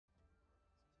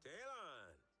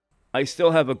I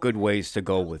still have a good ways to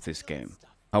go with this game.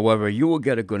 However, you will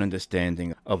get a good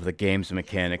understanding of the game's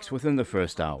mechanics within the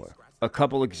first hour. A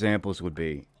couple examples would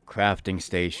be crafting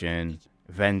station,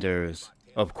 vendors,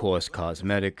 of course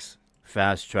cosmetics,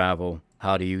 fast travel,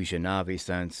 how to use your Navi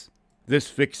sense. This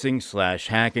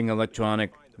fixing/hacking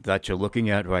electronic that you're looking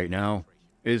at right now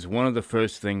is one of the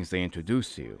first things they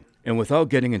introduce to you. And without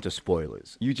getting into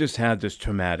spoilers, you just had this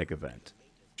traumatic event.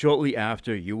 Shortly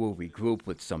after, you will regroup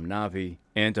with some Navi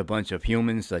and a bunch of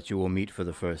humans that you will meet for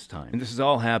the first time. And this is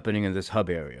all happening in this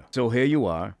hub area. So here you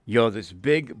are, you're this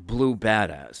big blue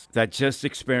badass that just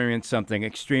experienced something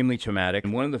extremely traumatic,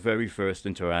 and one of the very first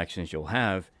interactions you'll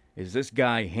have is this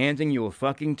guy handing you a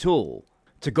fucking tool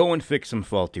to go and fix some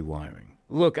faulty wiring.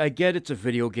 Look, I get it's a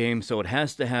video game, so it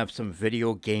has to have some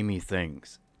video gamey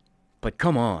things. But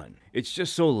come on, it's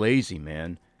just so lazy,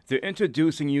 man. They're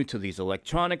introducing you to these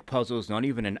electronic puzzles not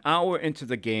even an hour into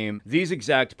the game. These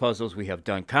exact puzzles we have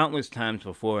done countless times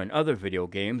before in other video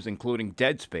games, including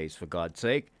Dead Space, for God's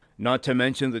sake. Not to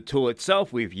mention the tool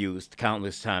itself we've used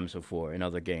countless times before in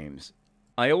other games.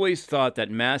 I always thought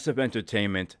that Massive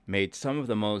Entertainment made some of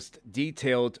the most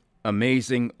detailed,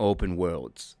 amazing open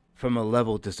worlds from a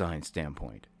level design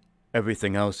standpoint.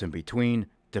 Everything else in between,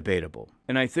 debatable.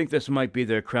 And I think this might be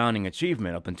their crowning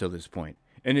achievement up until this point.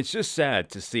 And it's just sad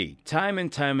to see, time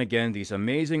and time again, these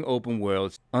amazing open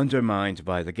worlds undermined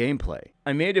by the gameplay.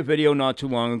 I made a video not too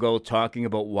long ago talking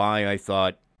about why I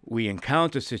thought we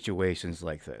encounter situations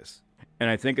like this. And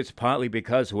I think it's partly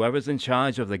because whoever's in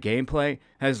charge of the gameplay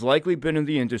has likely been in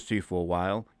the industry for a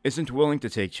while, isn't willing to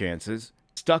take chances,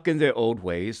 stuck in their old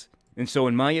ways, and so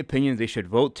in my opinion they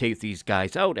should rotate these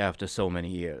guys out after so many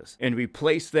years, and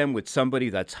replace them with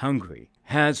somebody that's hungry,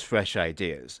 has fresh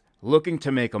ideas, looking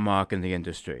to make a mark in the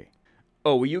industry.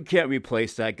 Oh, well, you can't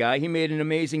replace that guy. He made an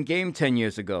amazing game 10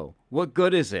 years ago. What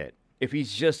good is it if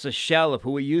he's just a shell of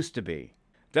who he used to be?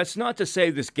 That's not to say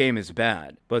this game is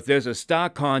bad, but there's a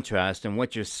stark contrast in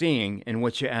what you're seeing and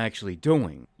what you're actually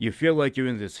doing. You feel like you're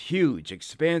in this huge,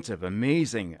 expansive,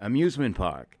 amazing amusement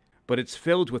park, but it's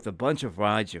filled with a bunch of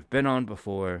rides you've been on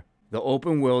before. The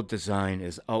open world design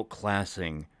is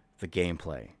outclassing the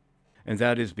gameplay. And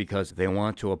that is because they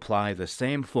want to apply the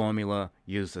same formula,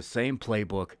 use the same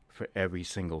playbook for every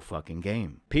single fucking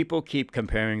game. People keep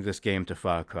comparing this game to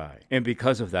Far Cry, and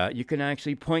because of that, you can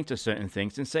actually point to certain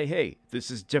things and say, hey,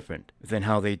 this is different than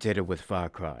how they did it with Far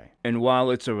Cry. And while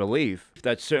it's a relief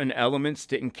that certain elements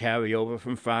didn't carry over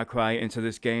from Far Cry into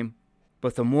this game,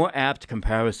 but the more apt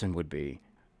comparison would be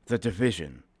The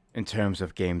Division in terms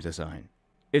of game design.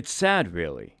 It's sad,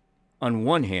 really. On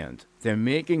one hand, they're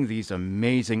making these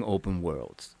amazing open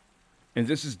worlds, and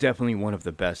this is definitely one of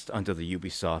the best under the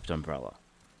Ubisoft umbrella.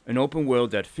 An open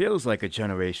world that feels like a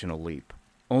generational leap,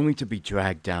 only to be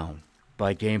dragged down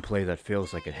by gameplay that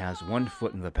feels like it has one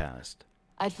foot in the past.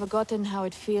 I'd forgotten how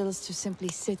it feels to simply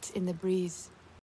sit in the breeze.